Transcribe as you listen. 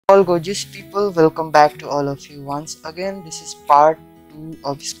All gorgeous people, welcome back to all of you once again. This is part 2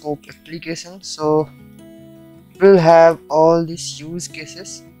 of scope application. So we'll have all these use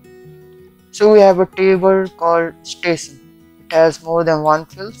cases. So we have a table called station. It has more than one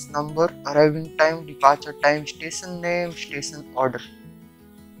fields: number, arriving time, departure time, station name, station order.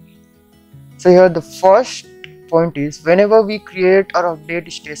 So here the first point is, whenever we create or update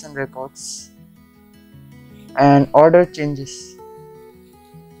station records and order changes,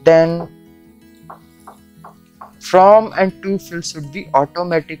 then from and to fields should be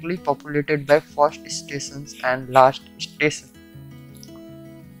automatically populated by first stations and last station.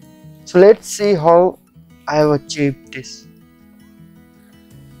 So let's see how I have achieved this.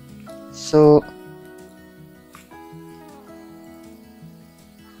 So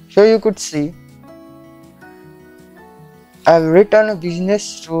here you could see I have written a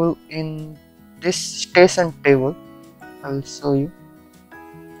business rule in this station table. I will show you.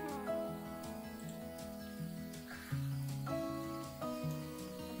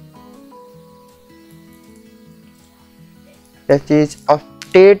 That is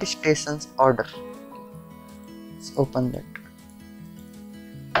update stations order. Let's open that.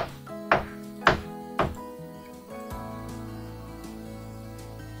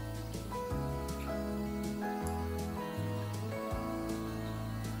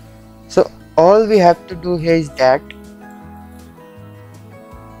 So all we have to do here is that,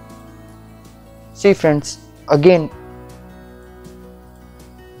 see friends, again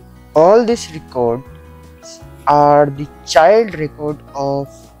all these records are the child record of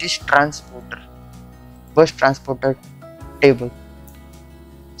this transporter, bus transporter table.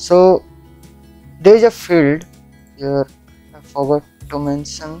 So there is a field here, I forgot to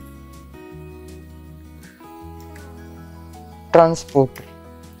mention, transporter,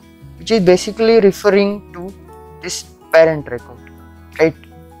 which is basically referring to this parent record, right?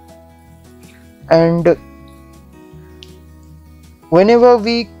 And whenever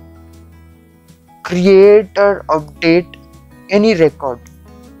we create or update any record,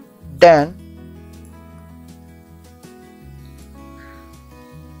 then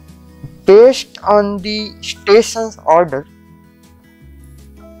based on the station's order,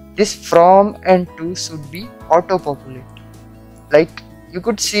 this from and to should be auto populated. Like you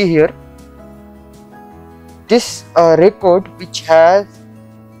could see here, this record which has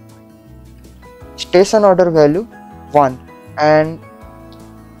station order value 1, and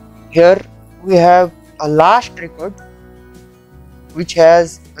here we have a last record which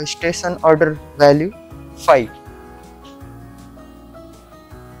has a station order value 5.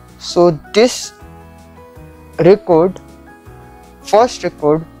 So this record, first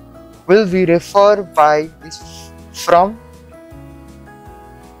record, will be referred by this from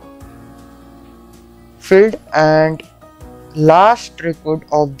field, and last record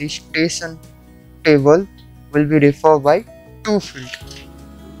of the station table will be referred by to field,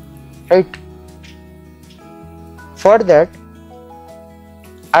 right? For that,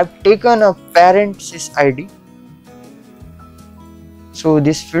 I've taken a parent sys ID, so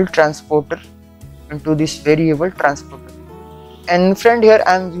this field transporter into this variable transporter, and friend, here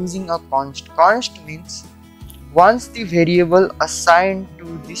I am using a const. Const means once the variable assigned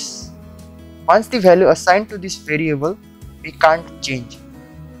to this, once the value assigned to this variable, we can't change.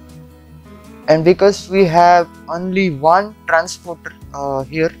 And because we have only one transporter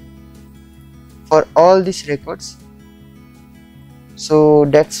here for all these records, so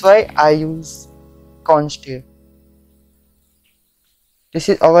that's why I use const here. This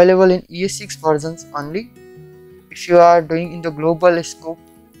is available in ES6 versions only. If you are doing in the global scope,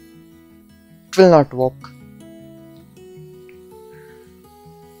 it will not work.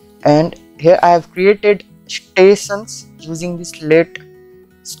 And here I have created stations using this let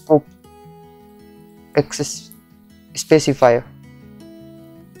scope access specifier,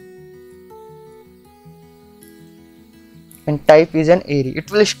 and type is an array.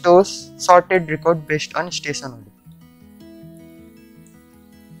 It will store sorted record based on station order.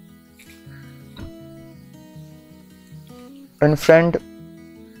 And friend,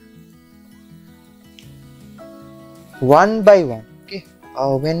 one by one, okay,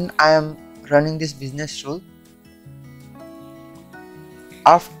 when I am running this business rule,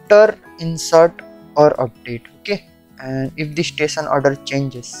 after insert or update, okay, and if the station order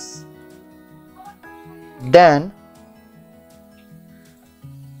changes, then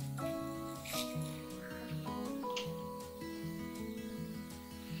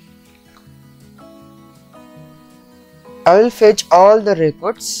I will fetch all the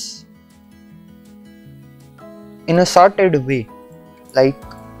records in a sorted way, like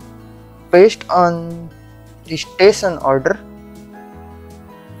based on the station order,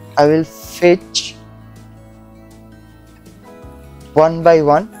 I will fetch one by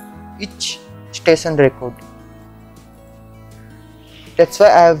one each station record. That's why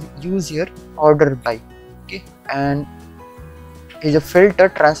I have used here order by. Okay, and is a filter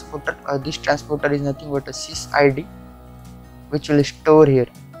transporter. This transporter is nothing but a sys ID which will store here,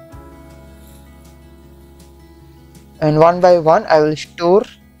 and one by one I will store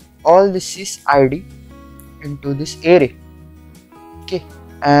all the sys ID into this array. Okay,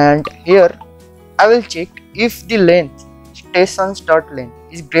 and here I will check if the length stations.length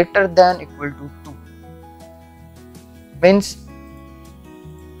is greater than equal to 2, means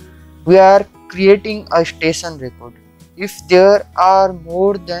we are creating a station record. If there are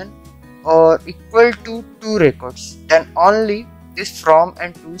more than or equal to 2 records, then only this from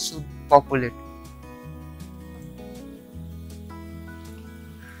and to should populate.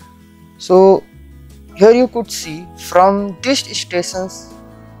 So here you could see from this stations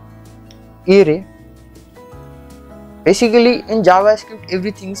array, basically in JavaScript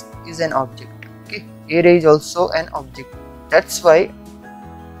everything is an object. Okay, array is also an object. That's why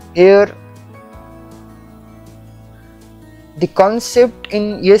here the concept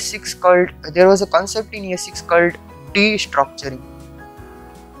in ES6 called, there was a concept in ES6 called destructuring.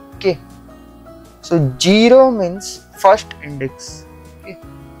 Okay, so 0 means first index. Okay,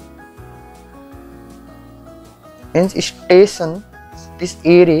 means station, this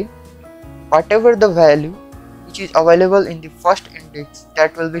array, whatever the value which is available in the first index,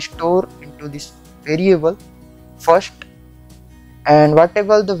 that will be stored into this variable first, and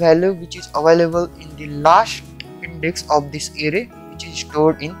whatever the value which is available in the last index of this array, which is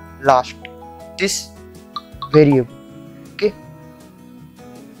stored in last, this variable. Okay,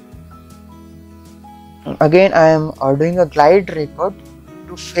 again I am doing a glide record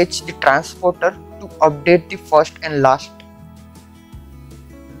to fetch the transporter to update the first and last,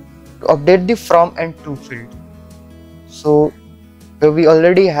 to update the from and to field. So we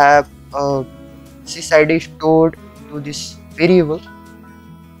already have a sys_id stored to this variable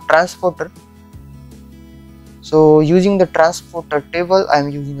transporter. So using the transporter table, I am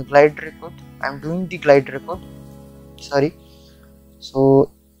using a glide record. I am doing the glide record. Sorry.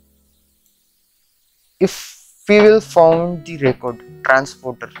 So if we will found the record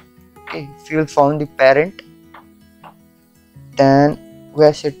transporter, okay, if we will found the parent, then we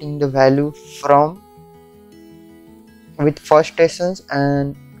are setting the value from with first stations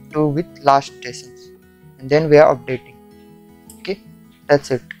and to with last stations, and then we are updating. Okay, that's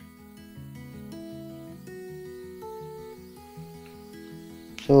it.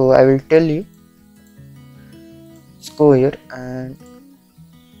 So I will tell you, let's go here and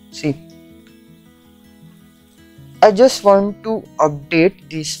see. I just want to update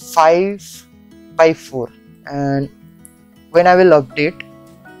this 5 by 4, and when I will update,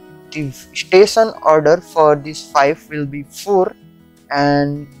 the station order for this 5 will be 4,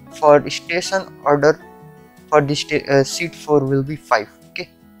 and for station order for this seat 4 will be 5. Okay,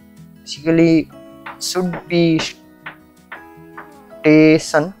 basically should be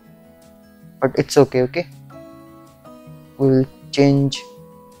station, but it's okay. Okay, we will change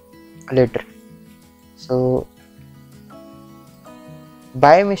later. So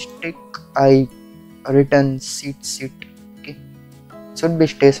by mistake I written seat. Okay, should be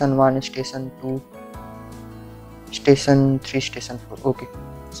station 1, station 2, station 3, station 4. Okay,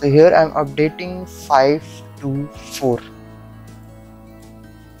 so here I am updating 5 to 4.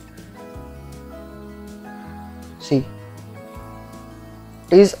 See,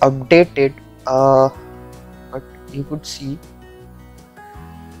 it is updated, but you could see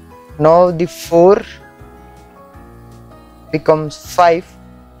now the 4 becomes 5.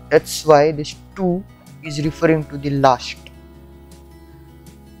 That's why this 2 is referring to the last,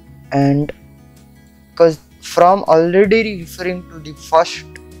 and because from already referring to the first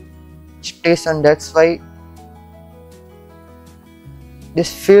station, that's why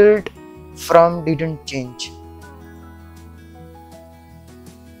this field from didn't change.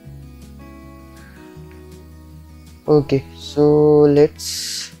 Okay, so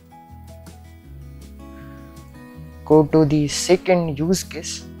let's go to the second use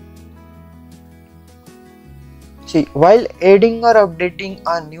case. See, while adding or updating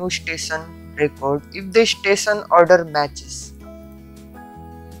a new station record, if the station order matches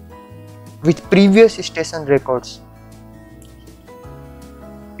with previous station records,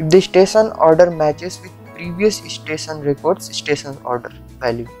 if the station order matches with previous station records station order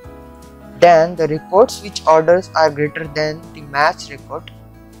value, then the records which orders are greater than the match record,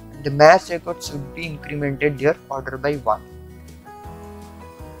 and the match record should be incremented their order by 1.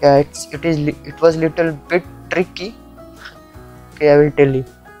 Yeah, it was little bit tricky. Okay, I will tell you.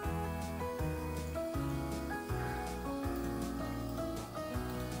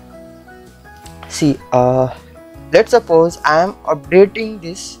 See, let's suppose I am updating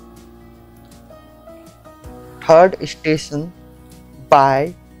this third station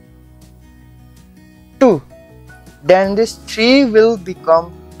by 2, then this 3 will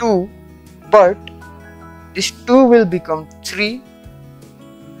become 2, but this 2 will become 3,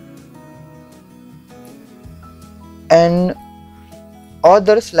 and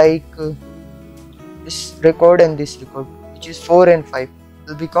others like this record and this record, which is 4 and 5,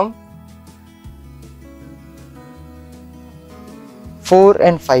 will become 4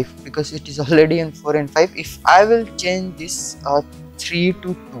 and 5 because it is already in 4 and 5. If I will change this 3 to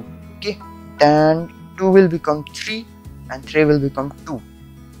 2, okay, then 2 will become 3 and 3 will become 2.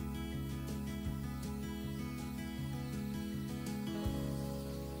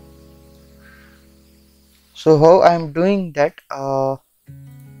 So how I am doing that?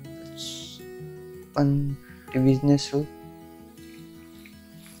 Let's open the business rule.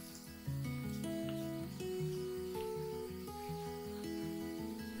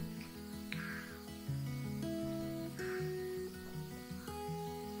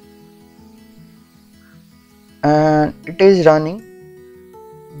 And it is running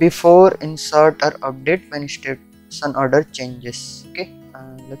before insert or update when station order changes. Okay,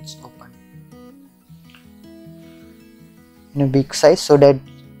 let's open in a big size so that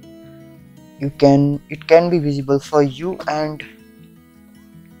it can be visible for you. And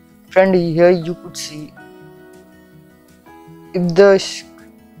friend, here you could see if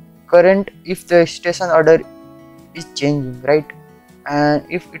the station order is changing, right, and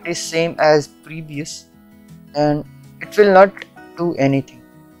if it is same as previous, then it will not do anything.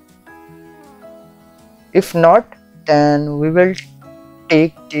 If not, then we will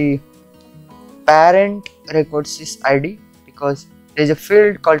take the parent record sys ID, because there is a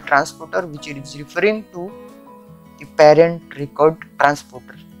field called transporter which is referring to the parent record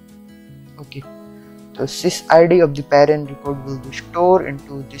transporter. Okay, so sys ID of the parent record will be stored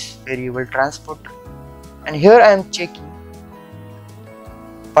into this variable transporter, and here I am checking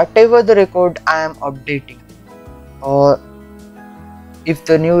whatever the record I am updating, or if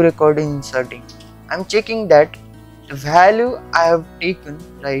the new record is inserting, I am checking that the value I have taken,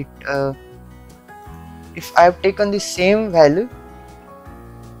 right, if I have taken the same value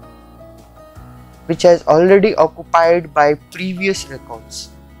which has already occupied by previous records,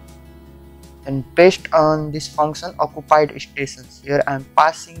 and based on this function occupied stations, here I am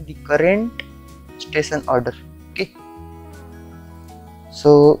passing the current station order. Okay,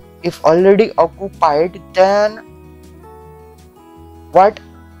 so if already occupied, then what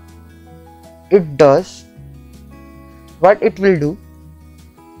it will do,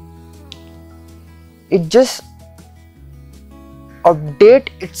 it just update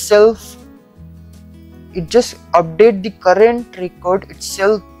itself, it just update the current record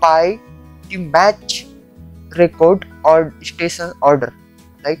itself by the match record or station order.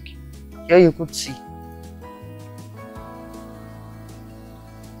 Like here you could see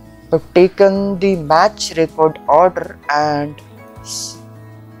I've taken the match record order, and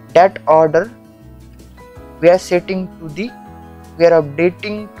that order we are updating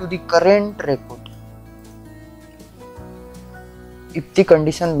to the current record if the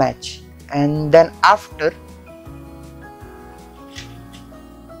condition match, and then after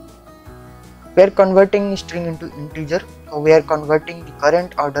we are converting string into integer, so we are converting the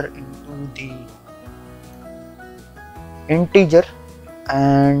current order into the integer,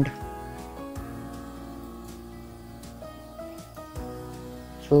 and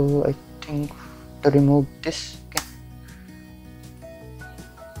so I think to remove this. Okay,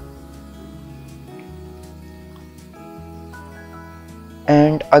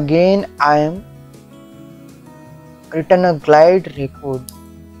 and again I am written a glide record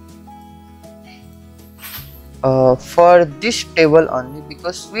for this table only,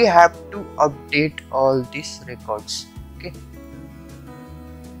 because we have to update all these records. Okay,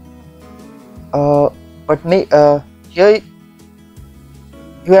 but here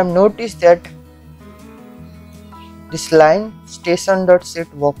you have noticed that this line station.set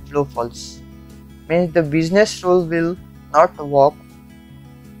workflow false means the business rule will not work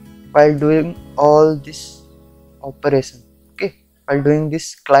while doing all this operation. Okay, while doing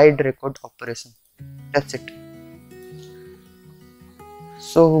this glide record operation. That's it.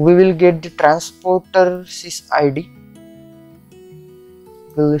 So we will get the transporter sys ID,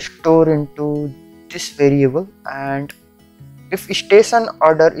 will store into this variable, and if station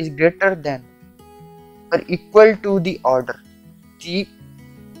order is greater than or equal to the order, the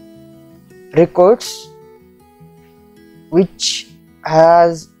records which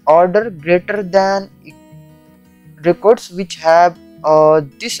has order greater than records which have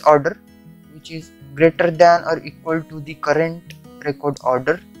this order, which is greater than or equal to the current record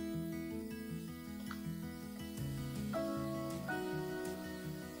order,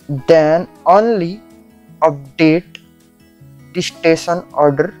 then only update the station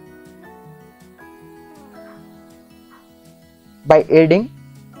order by adding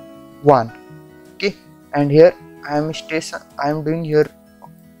 1. Okay, and here I'm doing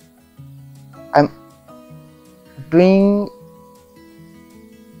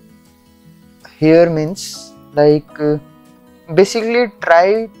here means like basically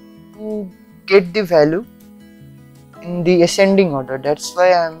try to get the value in the ascending order. That's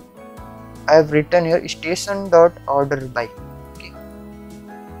why I've written here station dot order by. Okay,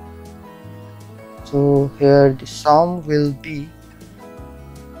 so here the sum will be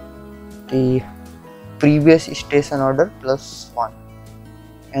the previous station order plus 1,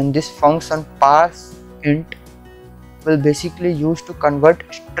 and this function parse int will basically use to convert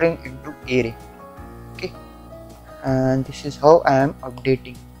string into array. Okay, and this is how I am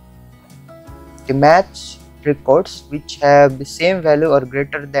updating the match records which have the same value or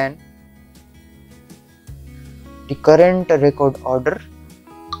greater than the current record order.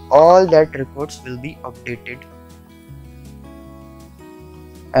 All that records will be updated,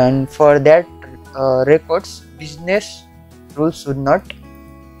 and for that records business rules should not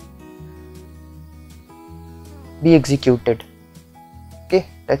be executed. Okay,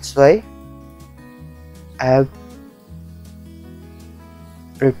 that's why I have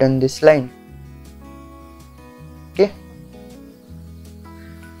written this line. Okay,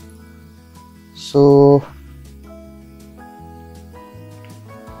 so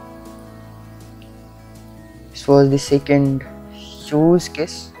this was the second use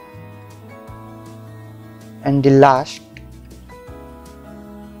case, and the last.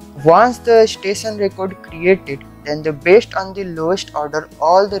 Once the station record created, then based on the lowest order,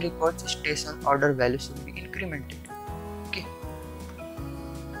 all the records station order values will be incremented. Okay,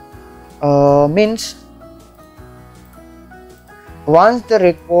 means once the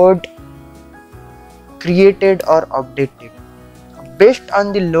record created or updated, based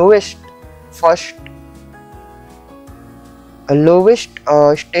on the lowest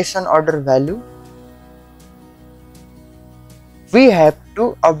station order value, we have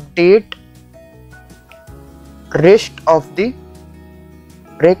to update rest of the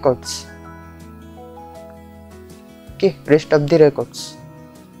records. Okay, rest of the records.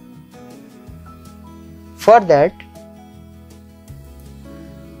 For that,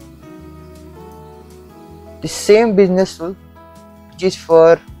 the same business rule, which is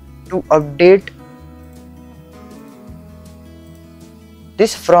to update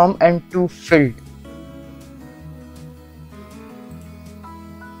this from and to field,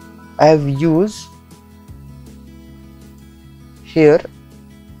 I have used here,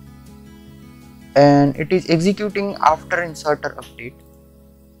 and it is executing after inserter update.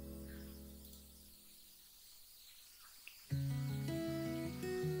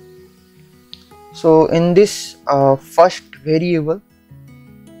 So in this first variable,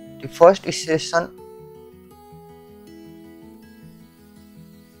 the first station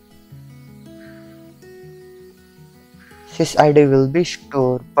this ID will be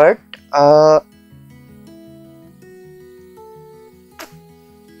stored, but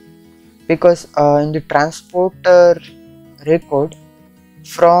because in the transporter record,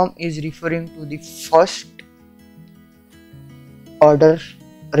 from is referring to the first order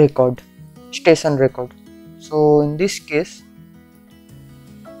record, station record. So in this case,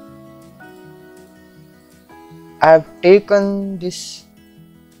 I have taken this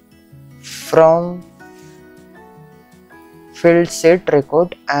from field set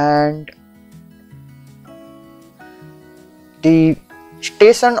record, and the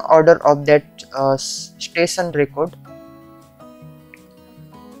station order of that station record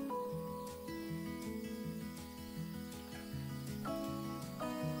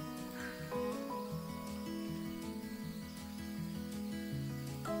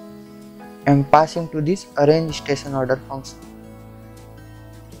I'm passing to this arrange station order function.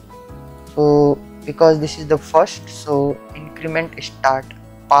 So because this is the first, so increment start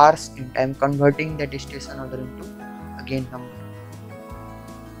parse int, I am converting that station order into again number.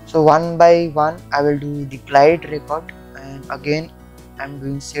 So one by one I will do the glide record, and again I am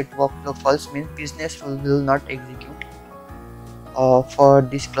doing set workflow false, means business rule will not execute for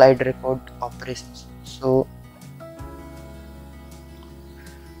this glide record operations. So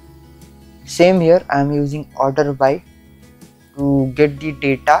same here, I am using order by to get the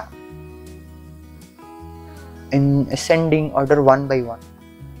data in ascending order one by one,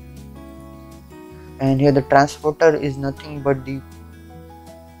 and here the transporter is nothing but the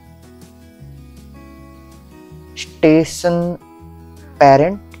station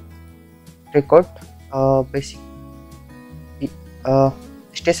parent record, basic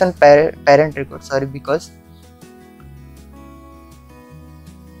station parent record, sorry, because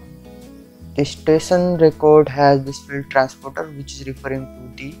the station record has this field transporter, which is referring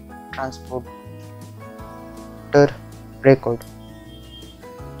to the transporter record.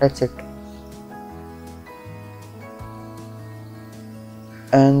 That's it.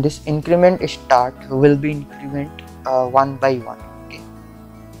 And this increment start will be increment one by one. Okay,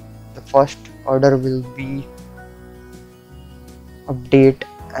 the first order will be update,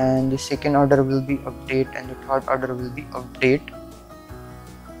 and the second order will be update, and the third order will be update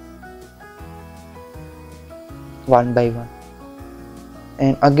one by one.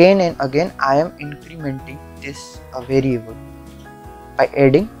 And again I am incrementing this variable by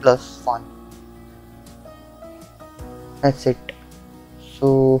adding +1. That's it.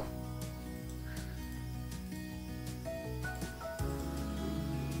 So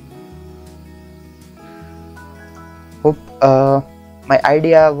hope my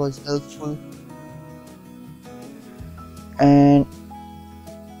idea was helpful, and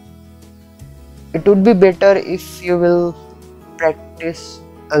it would be better if you will practice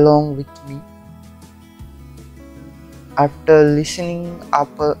along with me. After listening up,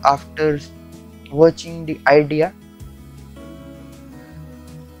 after watching the idea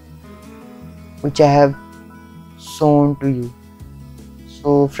which I have shown to you.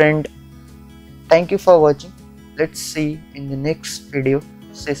 So friend, thank you for watching. Let's see in the next video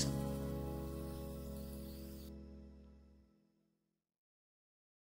session.